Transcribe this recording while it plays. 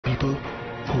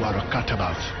who are a cut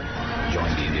above. Join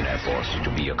the Indian Air Force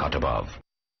to be a cut above.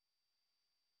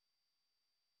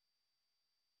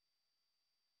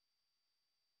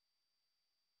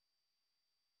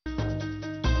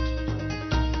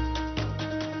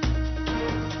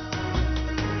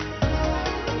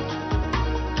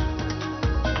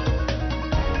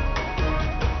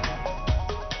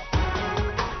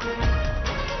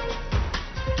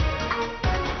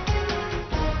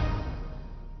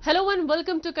 Hello and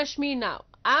welcome to Kashmir Now.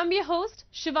 I'm your host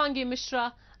Shivangi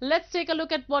Mishra. Let's take a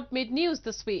look at what made news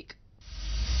this week.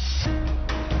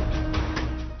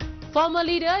 Former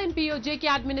leader in POJK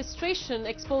administration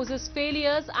exposes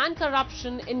failures and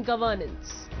corruption in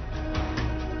governance.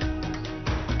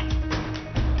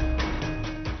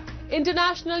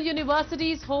 International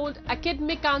universities hold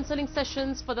academic counseling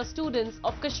sessions for the students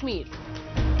of Kashmir.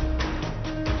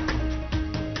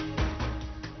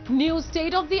 New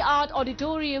state-of-the-art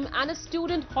auditorium and a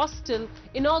student hostel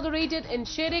inaugurated in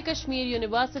Sher-e-Kashmir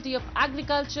University of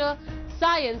Agriculture,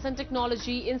 Science and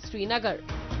Technology in Srinagar.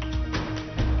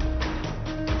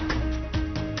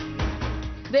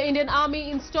 The Indian Army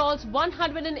installs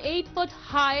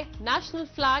 108-foot-high national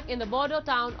flag in the border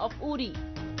town of Uri.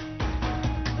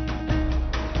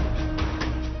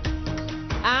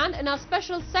 And in our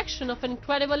special section of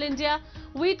Incredible India,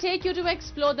 we take you to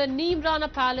explore the Neem Rana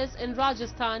Palace in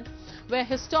Rajasthan, where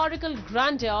historical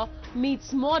grandeur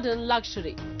meets modern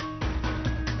luxury.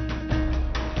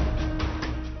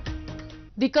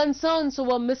 The concerns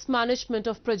over mismanagement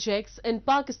of projects in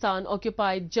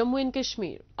Pakistan-occupied Jammu and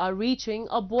Kashmir are reaching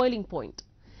a boiling point.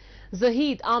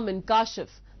 Zahid Amin Kashif,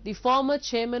 the former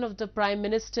chairman of the Prime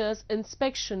Minister's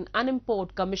Inspection and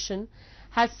Import Commission,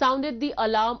 has sounded the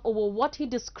alarm over what he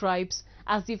describes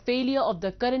as the failure of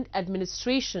the current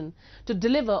administration to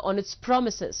deliver on its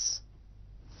promises.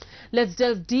 Let's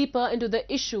delve deeper into the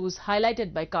issues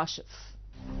highlighted by Kashif.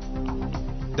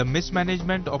 The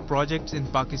mismanagement of projects in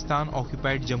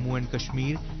Pakistan-occupied Jammu and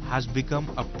Kashmir has become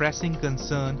a pressing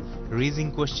concern,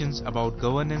 raising questions about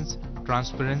governance,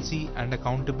 transparency and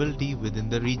accountability within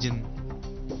the region.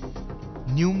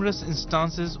 Numerous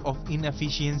instances of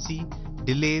inefficiency,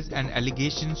 delays and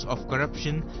allegations of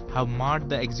corruption have marred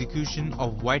the execution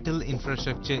of vital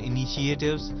infrastructure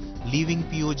initiatives, leaving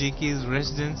POJK's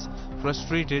residents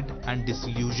frustrated and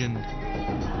disillusioned.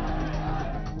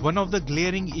 One of the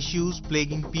glaring issues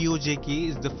plaguing POJK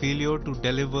is the failure to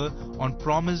deliver on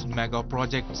promised mega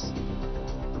projects.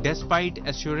 Despite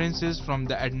assurances from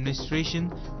the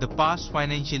administration, the past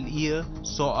financial year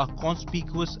saw a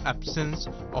conspicuous absence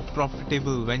of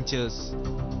profitable ventures.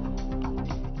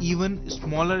 Even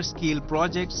smaller scale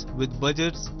projects with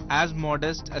budgets as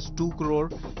modest as 2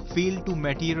 crore failed to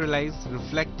materialize,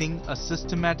 reflecting a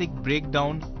systematic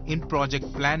breakdown in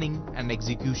project planning and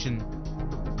execution.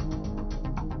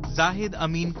 Zahid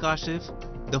Amin Kashif,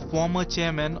 the former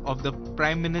chairman of the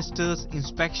Prime Minister's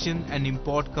Inspection and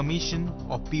Import Commission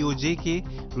of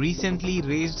POJK, recently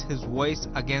raised his voice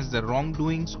against the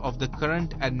wrongdoings of the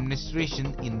current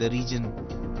administration in the region.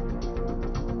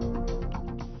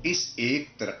 इस एक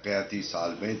तरक्याती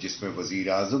साल में जिसमें वजीर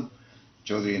आजम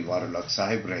चौधरी अनवारुल हक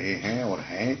साहिब रहे हैं और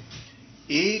हैं,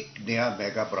 एक नया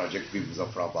मेगा प्रोजेक्ट भी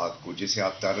मुजफ्फराबाद को, जिसे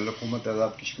आप दारुल हुकूमत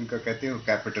आज़ाद कश्मीर का कहते हैं और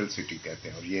कैपिटल सिटी कहते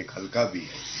हैं, और ये एक हल्का भी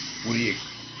है, पूरी एक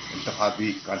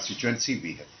इंतखाबी कॉन्स्टिट्यूएंसी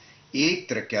भी है, एक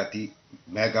तरक्याती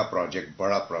मेगा प्रोजेक्ट,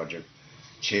 बड़ा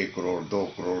प्रोजेक्ट 6 करोड़ 2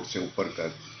 करोड़ से ऊपर का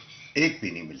एक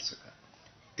भी नहीं मिल सका।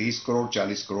 30 करोड़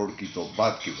 40 करोड़ की तो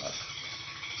बात की बात है।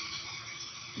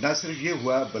 न सिर्फ ये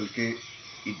हुआ, बल्कि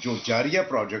जो जारिया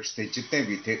प्रोजेक्ट्स थे जितने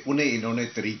भी थे, उन्हें इन्होंने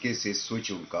तरीके से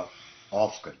स्विच उनका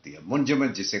ऑफ कर दिया,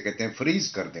 मुंजमद जिसे कहते हैं, फ्रीज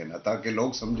कर देना, ताकि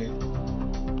लोग समझें।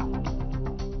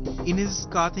 In his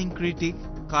scathing critique,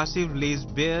 Kashif lays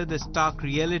bare the stark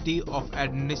reality of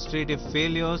administrative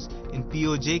failures in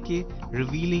POJK,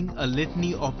 revealing a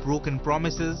litany of broken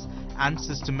promises and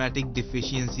systematic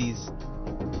deficiencies.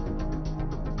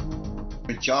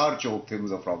 4 चौक थे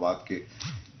मुजफ्फराबाद के,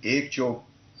 एक चौक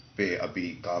पे अभी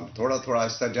काम थोड़ा थोड़ा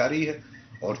आहिस्ता जारी है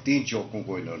और 3 चौकों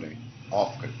को इन्होंने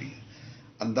ऑफ कर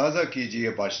दिया। अंदाजा कीजिए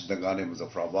बाशिंदगान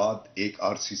मुजफ्फराबाद, एक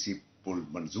आरसीसी पुल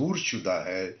मंजूर शुदा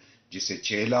है जिसे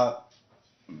चेला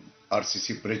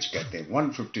आरसीसी ब्रिज कहते हैं,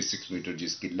 156 मीटर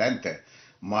जिसकी लेंथ है।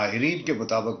 माहिरीन के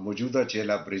मुताबिक मौजूदा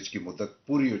चेला ब्रिज की मुद्दत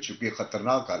पूरी हो चुकी है,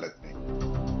 खतरनाक हालत में।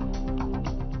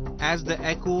 As the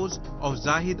echoes of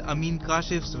Zahid Amin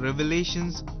Kashif's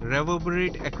revelations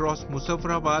reverberate across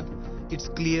Muzaffarabad, it's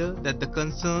clear that the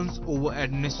concerns over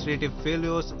administrative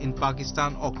failures in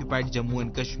Pakistan-occupied Jammu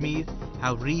and Kashmir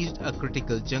have reached a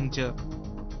critical juncture.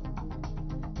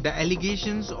 The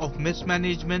allegations of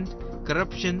mismanagement,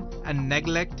 corruption and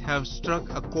neglect have struck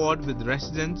a chord with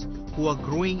residents who are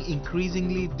growing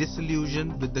increasingly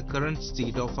disillusioned with the current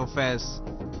state of affairs.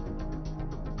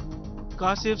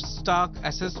 Kashir's stark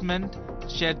assessment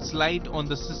sheds light on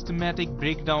the systematic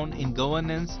breakdown in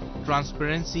governance,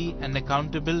 transparency and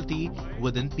accountability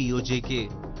within POJK.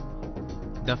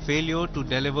 The failure to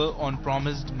deliver on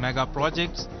promised mega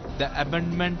projects, the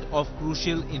abandonment of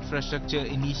crucial infrastructure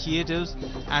initiatives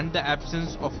and the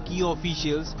absence of key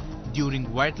officials during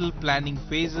vital planning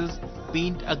phases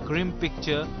paint a grim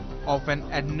picture of an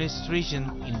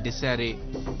administration in disarray.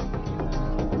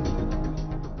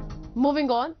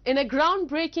 Moving on, in a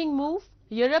groundbreaking move,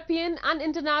 European and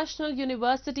international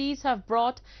universities have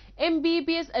brought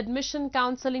MBBS admission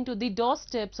counseling to the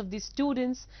doorsteps of the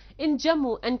students in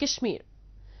Jammu and Kashmir.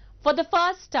 For the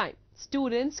first time,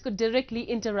 students could directly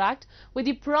interact with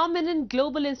the prominent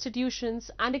global institutions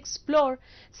and explore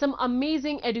some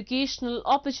amazing educational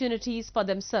opportunities for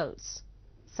themselves.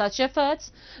 Such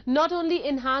efforts not only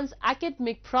enhance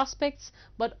academic prospects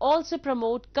but also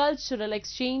promote cultural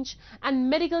exchange and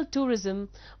medical tourism,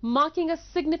 marking a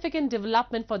significant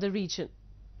development for the region.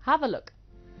 Have a look.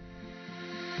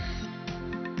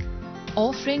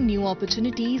 Offering new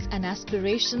opportunities and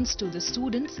aspirations to the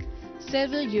students,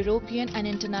 several European and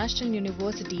international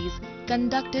universities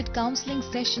conducted counseling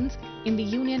sessions in the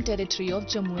Union Territory of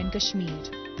Jammu and Kashmir.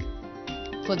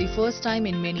 For the first time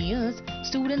in many years,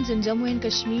 students in Jammu and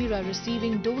Kashmir are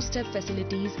receiving doorstep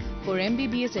facilities for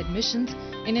MBBS admissions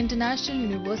in international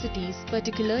universities,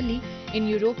 particularly in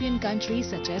European countries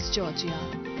such as Georgia.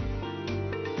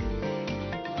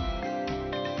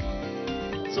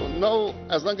 So now,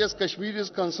 as long as Kashmir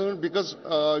is concerned, because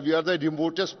we are the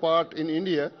remotest part in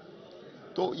India,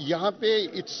 so यहाँ पे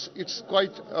it's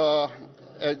quite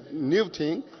a new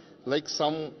thing. Like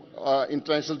some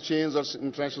international chains or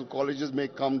international colleges may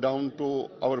come down to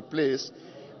our place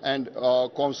and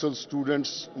counsel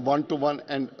students one-to-one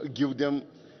and give them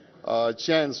a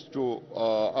chance to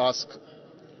ask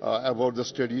about the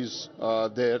studies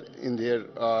there in their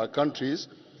countries.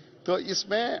 तो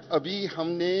इसमें अभी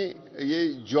हमने ये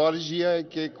Georgia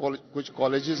के कुछ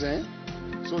colleges हैं,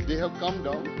 so they have come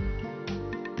down.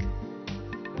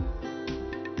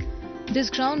 This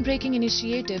groundbreaking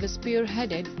initiative is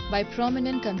spearheaded by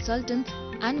prominent consultants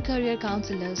and career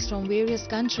counselors from various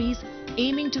countries,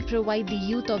 aiming to provide the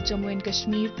youth of Jammu and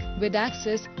Kashmir with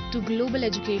access to global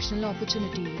educational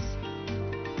opportunities.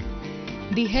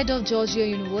 The head of Georgia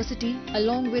University,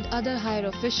 along with other higher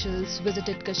officials,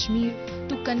 visited Kashmir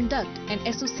to conduct an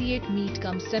associate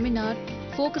meet-cum-seminar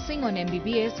focusing on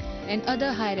MBBS and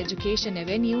other higher education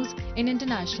avenues in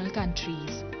international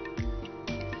countries.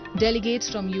 Delegates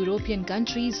from European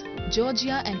countries,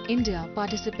 Georgia and India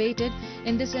participated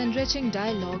in this enriching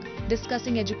dialogue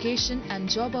discussing education and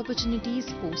job opportunities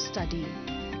post-study.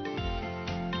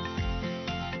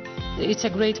 It's a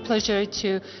great pleasure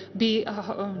to be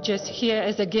just here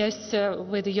as a guest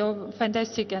with your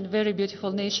fantastic and very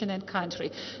beautiful nation and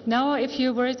country. Now a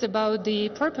few words about the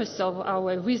purpose of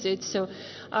our visit. So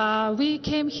we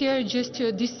came here just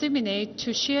to disseminate,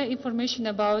 to share information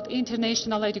about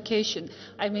international education.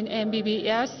 I mean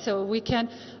MBBS, so we can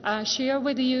share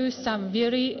with you some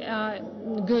very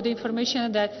good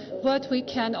information that what we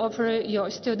can offer your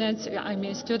students,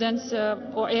 students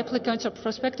or applicants or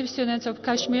prospective students of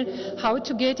Kashmir, how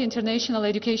to get international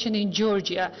education in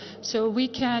Georgia. So we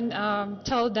can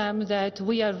tell them that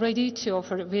we are ready to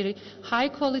offer very high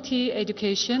quality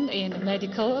education in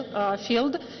medical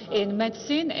field, in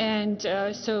medicine, and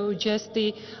so just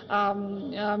the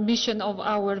mission of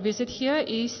our visit here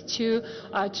is to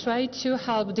try to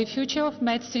help the future of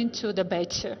medicine to the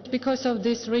better. Because of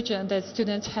this region that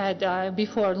students had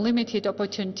before limited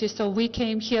opportunities, so we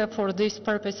came here for this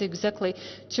purpose exactly,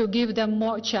 to give them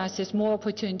more chances, more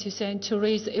opportunities, and to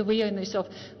raise awareness of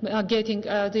getting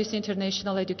this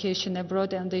international education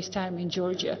abroad, and this time in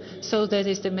Georgia. So that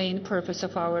is the main purpose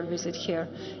of our visit here,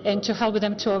 and to help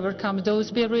them to overcome those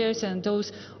barriers and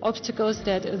those obstacles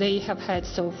that they have had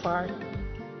so far.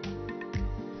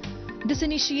 This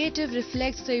initiative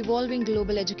reflects the evolving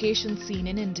global education scene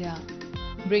in India.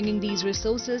 Bringing these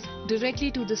resources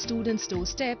directly to the students'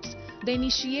 doorsteps, the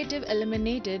initiative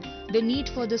eliminated the need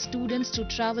for the students to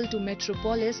travel to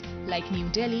metropolis like New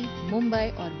Delhi,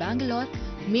 Mumbai or Bangalore,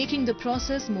 making the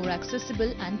process more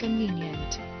accessible and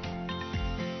convenient.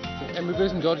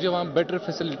 MBBS in Georgia वहाँ better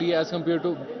facility as compared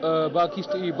to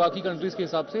बाकी countries के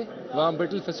हिसाब से, वहाँ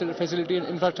better facility and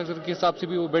infrastructure के हिसाब से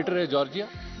भी वो better है Georgia.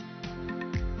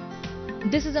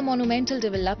 This is a monumental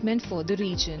development for the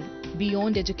region.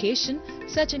 Beyond education,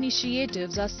 such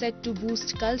initiatives are set to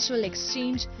boost cultural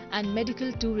exchange and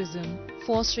medical tourism,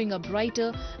 fostering a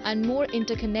brighter and more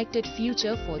interconnected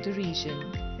future for the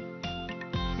region.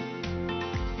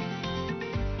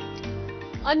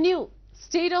 A new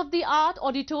state-of-the-art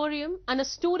auditorium and a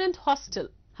student hostel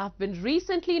have been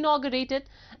recently inaugurated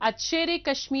at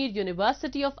Kashmir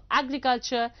University of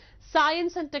Agriculture,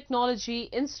 Science and Technology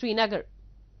in Srinagar.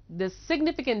 This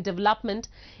significant development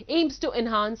aims to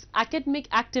enhance academic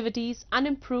activities and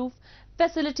improve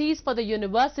facilities for the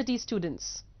university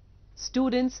students.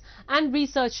 Students and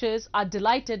researchers are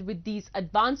delighted with these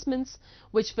advancements,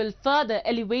 which will further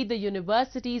elevate the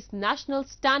university's national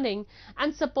standing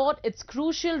and support its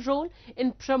crucial role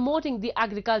in promoting the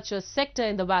agriculture sector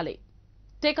in the valley.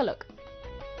 Take a look.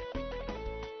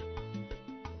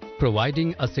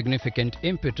 Providing a significant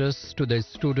impetus to the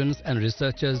students and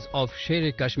researchers of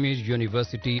Kashmir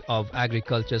University of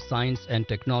Agriculture, Science and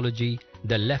Technology,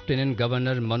 the Lieutenant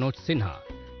Governor Manoj Sinha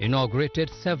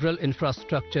inaugurated several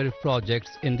infrastructure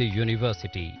projects in the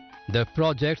university. The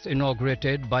projects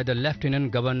inaugurated by the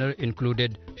Lieutenant Governor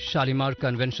included Shalimar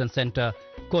Convention Center,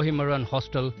 Kohimaran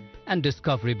Hostel and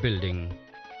Discovery Building.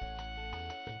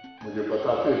 मुझे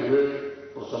बताते हुए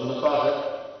प्रसन्नता है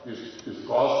कि इस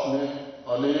cost में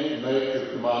अनेक नए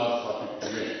कीर्तिमान स्थापित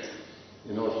किए।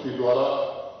 यूनिवर्सिटी द्वारा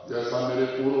जैसा मेरे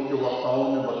पूर्व के वक्ताओं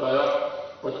ने बताया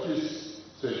 25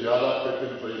 से ज्यादा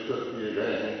पेटेंट रजिस्टर किए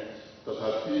गए हैं तथा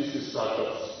 30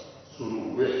 स्टार्टअप्स शुरू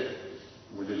हुए।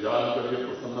 मुझे जानकर ये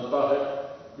प्रसन्नता है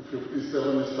कि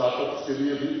 57 स्टार्टअप्स के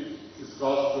लिए भी इस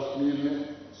कॉस्ट कश्मीर ने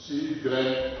सीड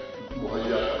ग्रांट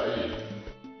मुहैया कराई है।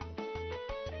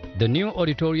 The new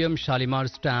auditorium Shalimar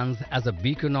stands as a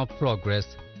beacon of progress,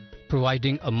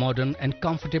 providing a modern and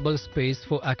comfortable space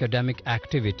for academic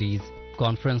activities,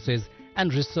 conferences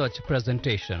and research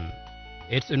presentation.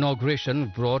 Its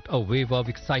inauguration brought a wave of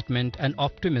excitement and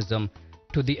optimism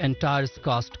to the entire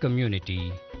caste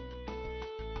community.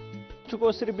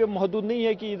 को सिर्फ ये महदूद नहीं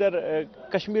है कि इधर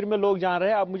कश्मीर में लोग जान रहे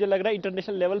हैं, अब मुझे लग रहा है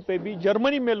इंटरनेशनल लेवल पे भी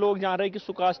जर्मनी में लोग जान रहे हैं कि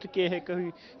सुकास्ट के है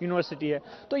कोई यूनिवर्सिटी है।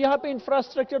 तो यहाँ पे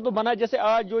इंफ्रास्ट्रक्चर तो बना, जैसे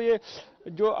आज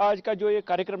आज का जो ये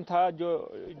कार्यक्रम था, जो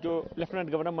लेफ्टिनेंट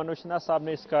गवर्नर मनोज सिन्हा साहब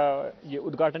ने इसका ये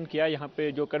उद्घाटन किया, यहाँ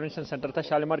पे जो कन्वेंशन सेंटर था,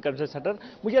 शालीमार कन्वेंशन सेंटर,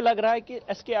 मुझे लग रहा है कि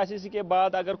SKICC के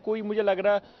बाद अगर कोई, मुझे लग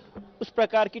रहा है उस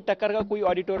प्रकार की टक्कर का कोई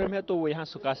ऑडिटोरियम है तो वो यहाँ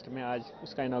सुकास्ट में आज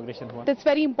उसका इनॉग्रेशन हुआ। It's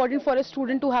very important for a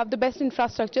student to have the best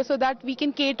infrastructure so that we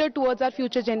can cater towards our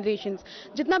future generations.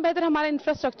 जितना बेहतर हमारा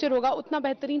इंफ्रास्ट्रक्चर होगा उतना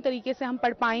बेहतरीन तरीके से हम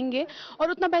पढ़ पाएंगे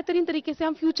और उतना बेहतरीन तरीके से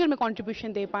हम फ्यूचर में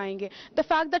कंट्रीब्यूशन दे पाएंगे। द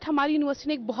फैक्ट दैट हमारी यूनिवर्सिटी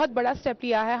ने एक बहुत बड़ा स्टेप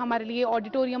लिया है, हमारे लिए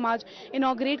ऑडिटोरियम आज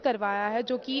इनॉग्रेट करवाया है,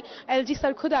 जो कि LG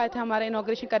सर खुद आए थे हमारा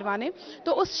इनॉग्रेशन करवाने,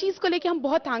 तो उस चीज को लेके हम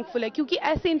बहुत थैंकफुल है क्योंकि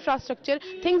ऐसे infrastructure,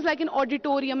 things like an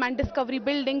auditorium and discovery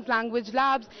buildings, language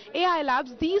labs, AI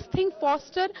labs, these things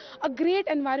foster a great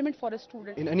environment for a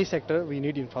student. In any sector we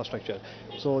need infrastructure,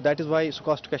 so that is why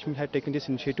Sukost Kashmir have taken this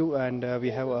initiative, and we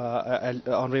have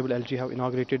Honorable LG have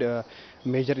inaugurated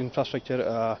major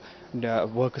infrastructure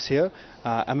works here.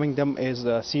 Among them is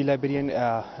C library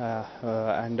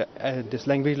and this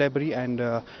language library, and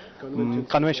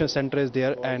convention center is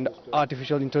there, and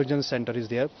artificial intelligence center is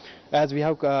there. As we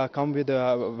have come with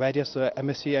various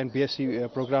MSc and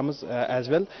BSc programs as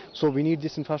well, so we need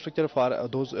this infrastructure for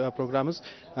those programs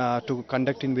to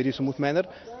conduct in very smooth manner.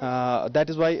 That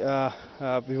is why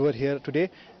we were here today,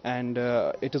 and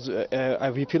it is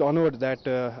we feel honored that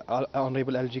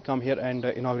Honorable LG come here and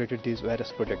inaugurated these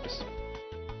various projects.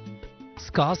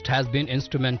 SCAST has been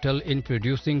instrumental in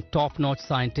producing top-notch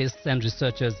scientists and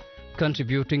researchers,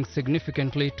 contributing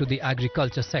significantly to the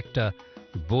agriculture sector,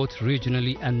 both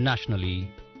regionally and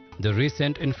nationally. The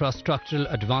recent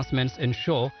infrastructural advancements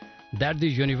ensure that the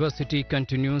university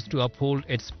continues to uphold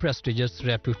its prestigious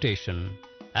reputation.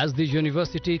 As the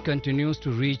university continues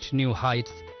to reach new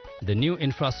heights, the new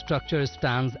infrastructure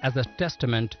stands as a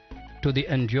testament to the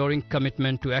enduring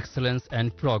commitment to excellence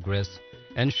and progress,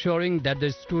 ensuring that the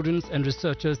students and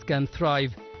researchers can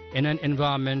thrive in an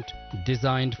environment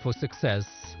designed for success.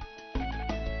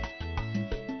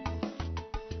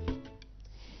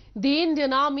 The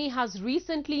Indian Army has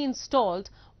recently installed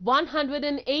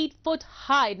 108-foot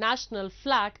high national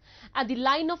flag at the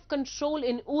line of control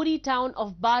in Uri town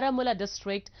of Baramulla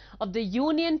district of the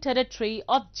Union Territory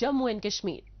of Jammu and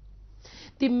Kashmir.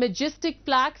 The majestic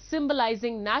flag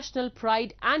symbolizing national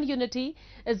pride and unity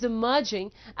is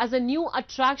emerging as a new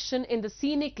attraction in the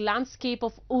scenic landscape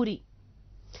of Uri.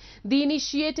 The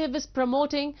initiative is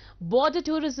promoting border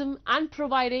tourism and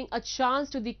providing a chance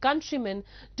to the countrymen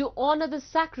to honor the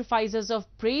sacrifices of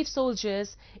brave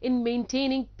soldiers in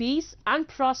maintaining peace and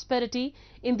prosperity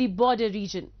in the border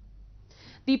region.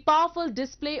 the powerful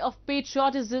display of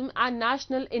patriotism and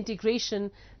national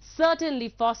integration certainly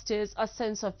fosters a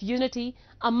sense of unity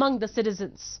among the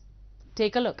citizens.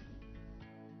 Take a look.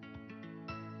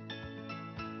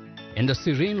 In the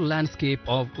serene landscape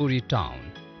of Uri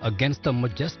town, against the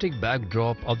majestic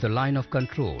backdrop of the line of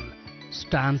control,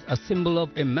 stands a symbol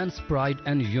of immense pride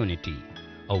and unity,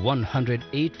 a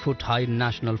 108-foot-high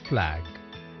national flag.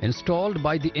 Installed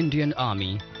by the Indian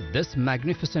Army, this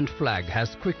magnificent flag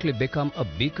has quickly become a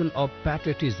beacon of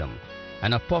patriotism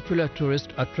and a popular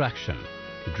tourist attraction,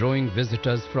 drawing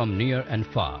visitors from near and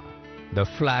far. The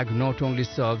flag not only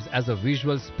serves as a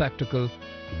visual spectacle,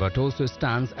 but also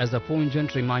stands as a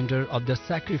poignant reminder of the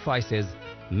sacrifices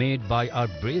made by our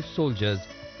brave soldiers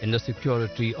in the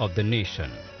security of the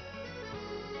nation.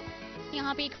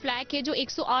 यहाँ पे एक flag है जो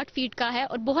 108 feet का है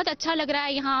और बहुत अच्छा लग रहा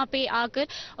है यहाँ पे आकर।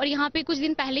 और यहाँ पे कुछ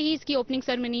दिन पहले ही इसकी ओपनिंग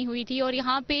सेरेमनी हुई थी और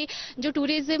यहाँ पे जो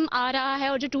टूरिज्म आ रहा है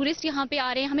और जो टूरिस्ट यहाँ पे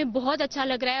आ रहे हैं, हमें बहुत अच्छा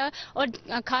लग रहा है।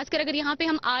 और खासकर अगर यहाँ पे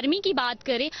हम आर्मी की बात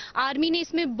करें, आर्मी ने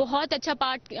इसमें बहुत अच्छा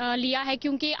पार्ट लिया है,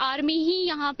 क्योंकि आर्मी ही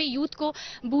यहाँ पे यूथ को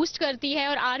बूस्ट करती है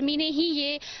और आर्मी ने ही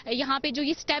ये यहाँ पे जो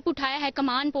ये स्टेप उठाया है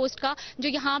कमांड पोस्ट का, जो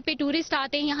यहाँ पे टूरिस्ट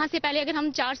आते हैं। यहाँ से पहले अगर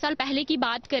हम 4 साल पहले की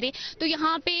बात करें तो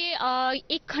यहाँ पे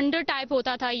एक खंडर टाइप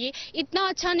होता था, ये इतना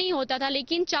अच्छा नहीं होता था,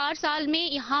 लेकिन 4 साल में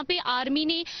यहाँ पे आर्मी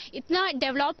ने इतना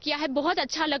डेवलप किया है। बहुत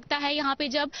अच्छा लगता है यहाँ पे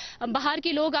जब बाहर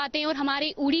के लोग आते हैं और हमारे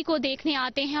उड़ी को देखने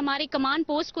आते हैं, हमारे कमांड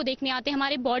पोस्ट को देखने आते हैं,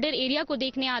 हमारे बॉर्डर एरिया को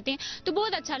देखने आते हैं, तो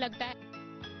बहुत अच्छा लगता है।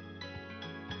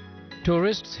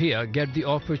 Tourists here get the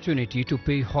opportunity to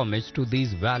pay homage to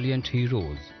these valiant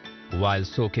heroes while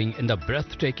soaking in the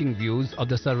breathtaking views of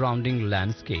the surrounding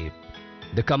landscape.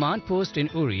 The command post in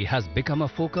Uri has become a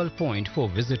focal point for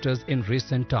visitors in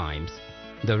recent times.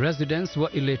 The residents were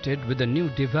elated with the new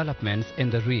developments in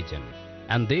the region,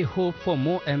 and they hope for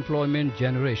more employment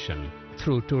generation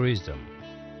through tourism.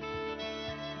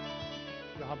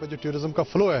 यहाँ पे जो tourism का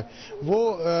flow है वो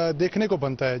देखने को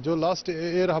बनता है। जो लास्ट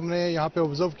ईयर हमने यहाँ पे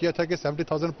ऑब्जर्व किया था कि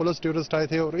 70,000 प्लस टूरिस्ट आए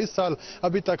थे और इस साल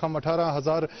अभी तक हम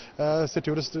 18,000 से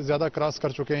टूरिस्ट ज़्यादा क्रॉस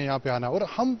कर चुके हैं यहाँ पे आना। और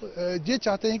हम ये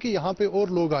चाहते हैं कि यहाँ पे और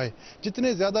लोग आए,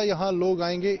 जितने ज़्यादा यहाँ लोग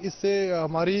आएंगे इससे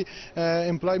हमारी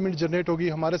एम्प्लॉयमेंट जनरेट होगी।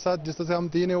 हमारे साथ जिस तरह से हम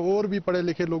 3 और भी पढ़े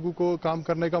लिखे लोगों को काम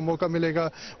करने का मौका मिलेगा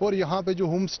और यहाँ पे जो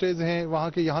होम स्टेज हैं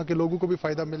यहाँ के लोगों को भी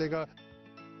फ़ायदा मिलेगा।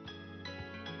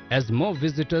 As more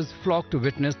visitors flock to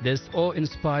witness this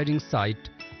awe-inspiring sight,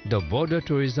 the border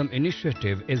tourism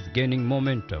initiative is gaining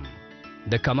momentum.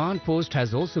 The command post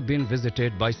has also been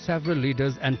visited by several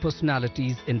leaders and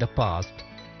personalities in the past,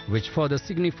 which further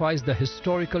signifies the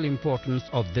historical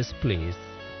importance of this place.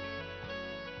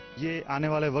 ये आने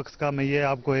वाले वक्त का मैं ये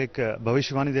आपको एक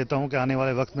भविष्यवाणी देता हूँ कि आने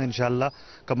वाले वक्त में इंशाल्लाह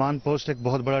कमांड पोस्ट एक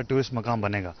बहुत बड़ा टूरिस्ट मकाम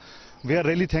बनेगा। We are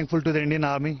really thankful to the Indian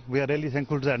Army. We are really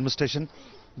thankful to the administration.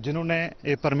 जिन्होंने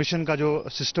ये परमिशन का जो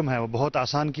सिस्टम है वो बहुत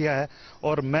आसान किया है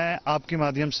और मैं आपके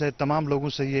माध्यम से तमाम लोगों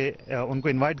से ये उनको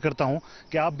इनवाइट करता हूं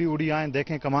कि आप भी उड़ी आएं,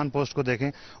 देखें, कमांड पोस्ट को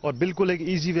देखें और बिल्कुल एक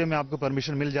इजी वे में आपको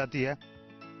परमिशन मिल जाती है।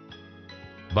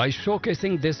 By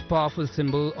showcasing this powerful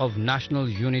symbol of national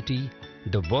unity,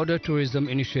 the Border Tourism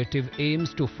Initiative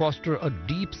aims to foster a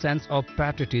deep sense of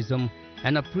patriotism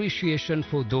and appreciation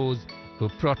for those who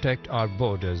protect our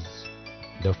borders.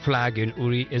 The flag in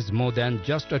Uri is more than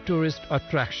just a tourist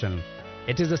attraction.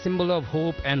 It is a symbol of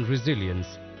hope and resilience,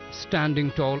 standing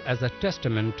tall as a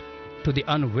testament to the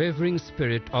unwavering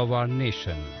spirit of our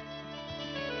nation.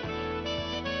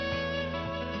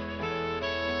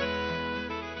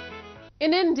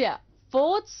 In India,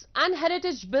 forts and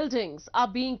heritage buildings are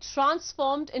being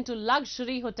transformed into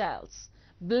luxury hotels,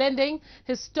 blending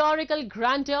historical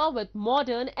grandeur with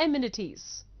modern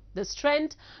amenities. This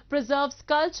trend preserves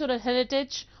cultural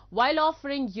heritage while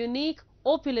offering unique,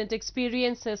 opulent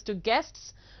experiences to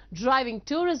guests, driving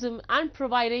tourism and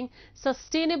providing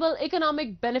sustainable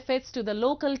economic benefits to the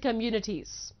local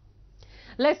communities.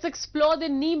 Let's explore the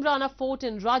Neemrana Fort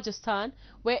in Rajasthan,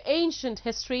 where ancient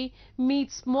history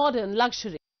meets modern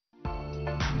luxury.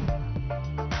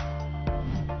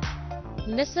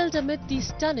 Nestled amid the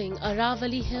stunning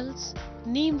Aravalli Hills,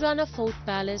 Neemrana Fort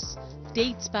Palace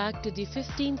dates back to the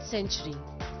 15th century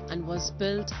and was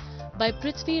built by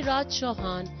Prithvi Raj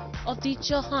Chauhan of the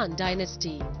Chauhan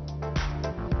dynasty.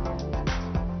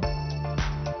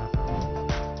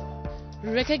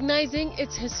 Recognizing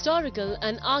its historical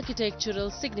and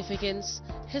architectural significance,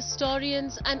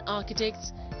 historians and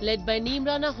architects led by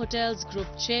Neemrana Hotels Group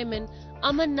Chairman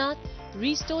Aman Nath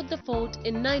restored the fort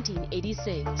in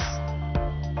 1986.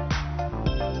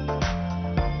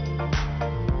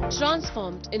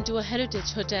 Transformed into a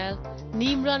heritage hotel,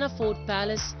 Neemrana Fort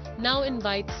Palace now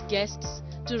invites guests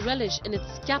to relish in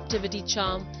its captivity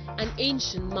charm and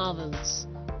ancient marvels.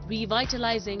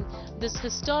 revitalizing this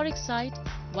historic site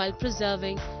while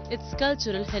preserving its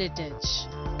cultural heritage.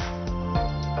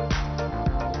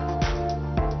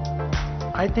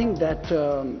 I think that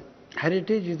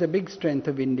heritage is a big strength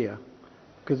of India,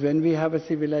 because when we have a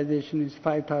civilization which is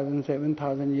 5,000,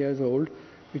 7,000 years old,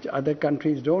 which other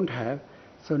countries don't have,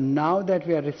 so now that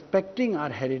we are respecting our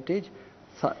heritage,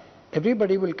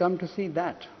 everybody will come to see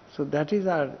that. So that is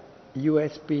our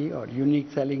USP, or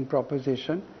unique selling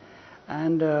proposition.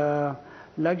 And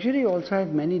luxury also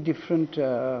has many different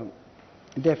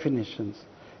definitions.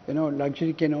 You know,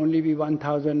 luxury can only be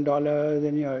 $1,000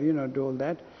 and do all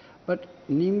that. But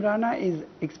Neemrana is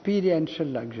experiential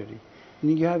luxury.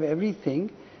 You have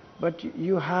everything, but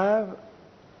you have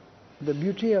the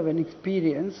beauty of an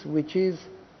experience which is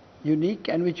unique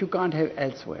and which you can't have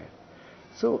elsewhere.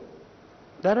 So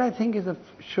that, I think,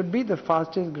 should be the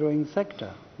fastest growing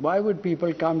sector. Why would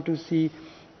people come to see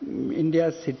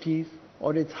India's cities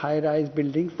or its high-rise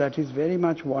buildings? That is very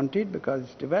much wanted because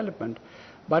it's development.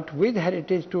 But with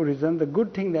heritage tourism, the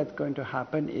good thing that's going to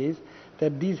happen is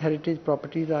that these heritage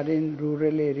properties are in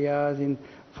rural areas, in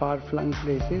far-flung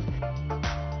places.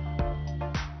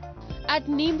 At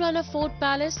Neemrana Fort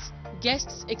Palace,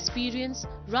 guests experience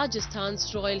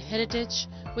Rajasthan's royal heritage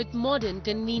with modern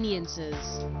conveniences.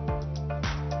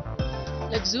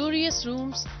 Luxurious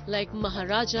rooms like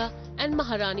Maharaja and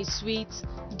Maharani suites,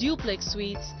 duplex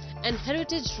suites and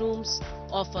heritage rooms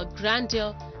offer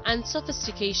grandeur and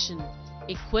sophistication,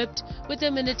 equipped with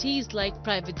amenities like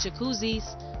private jacuzzis,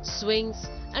 swings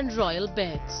and royal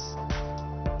beds.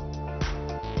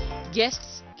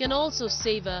 Guests can also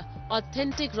savor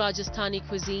authentic Rajasthani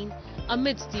cuisine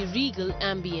amidst the regal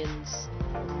ambience.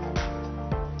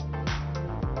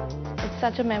 It's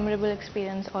such a memorable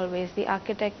experience always. The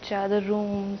architecture, the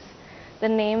rooms, the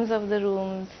names of the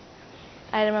rooms.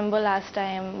 I remember last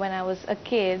time when I was a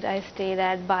kid, I stayed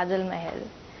at Badal Mahal.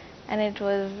 And it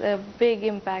was a big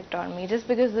impact on me, just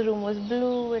because the room was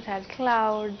blue, it had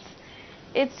clouds.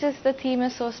 It's just, the theme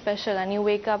is so special, and you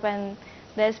wake up and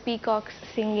there's peacocks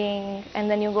singing, and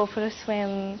then you go for a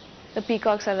swim. The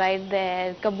peacocks are right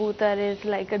there. Kabutar is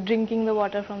like drinking the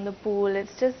water from the pool.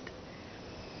 It's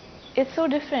so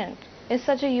different. It's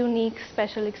such a unique,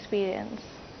 special experience.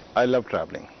 I love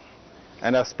traveling,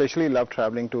 and I especially love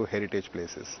traveling to heritage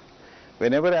places.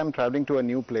 Whenever I'm traveling to a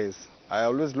new place, I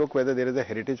always look whether there is a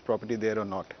heritage property there or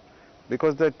not,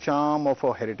 because the charm of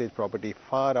a heritage property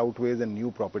far outweighs a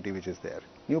new property which is there.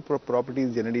 New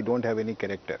properties generally don't have any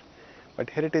character, but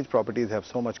heritage properties have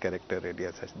so much character really.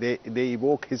 They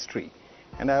evoke history,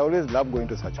 and I always love going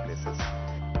to such places.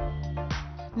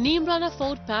 Neemrana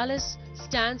Fort Palace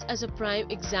stands as a prime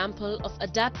example of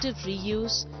adaptive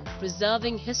reuse,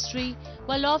 preserving history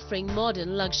while offering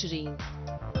modern luxury.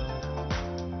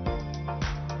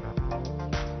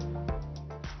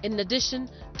 In addition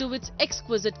to its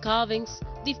exquisite carvings,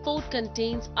 the fort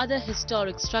contains other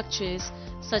historic structures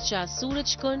such as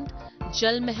Suraj Kund,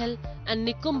 Jal Mahal and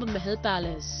Nikumb Mahal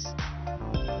Palace.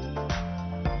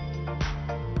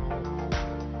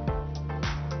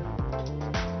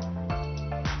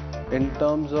 In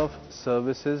terms of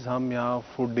services, हम यहाँ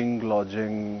fooding,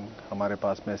 lodging, हमारे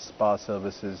पास में spa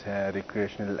services हैं,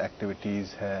 recreational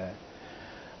activities हैं.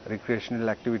 Recreational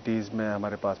activities में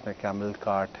हमारे पास में camel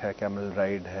cart है, कैमल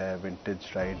राइड है,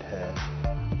 विंटेज राइड है.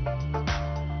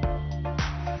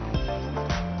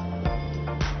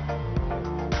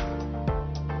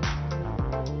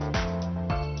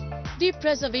 The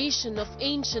preservation of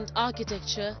ancient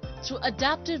architecture through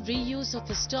adaptive reuse of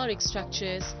historic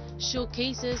structures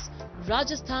showcases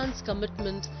Rajasthan's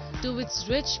commitment to its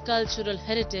rich cultural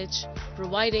heritage,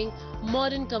 providing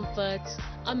modern comforts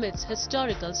amidst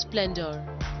historical splendor.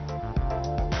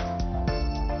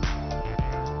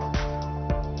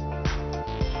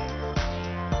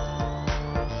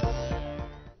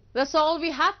 That's all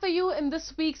we have for you in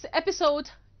this week's episode.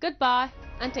 Goodbye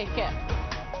and take care.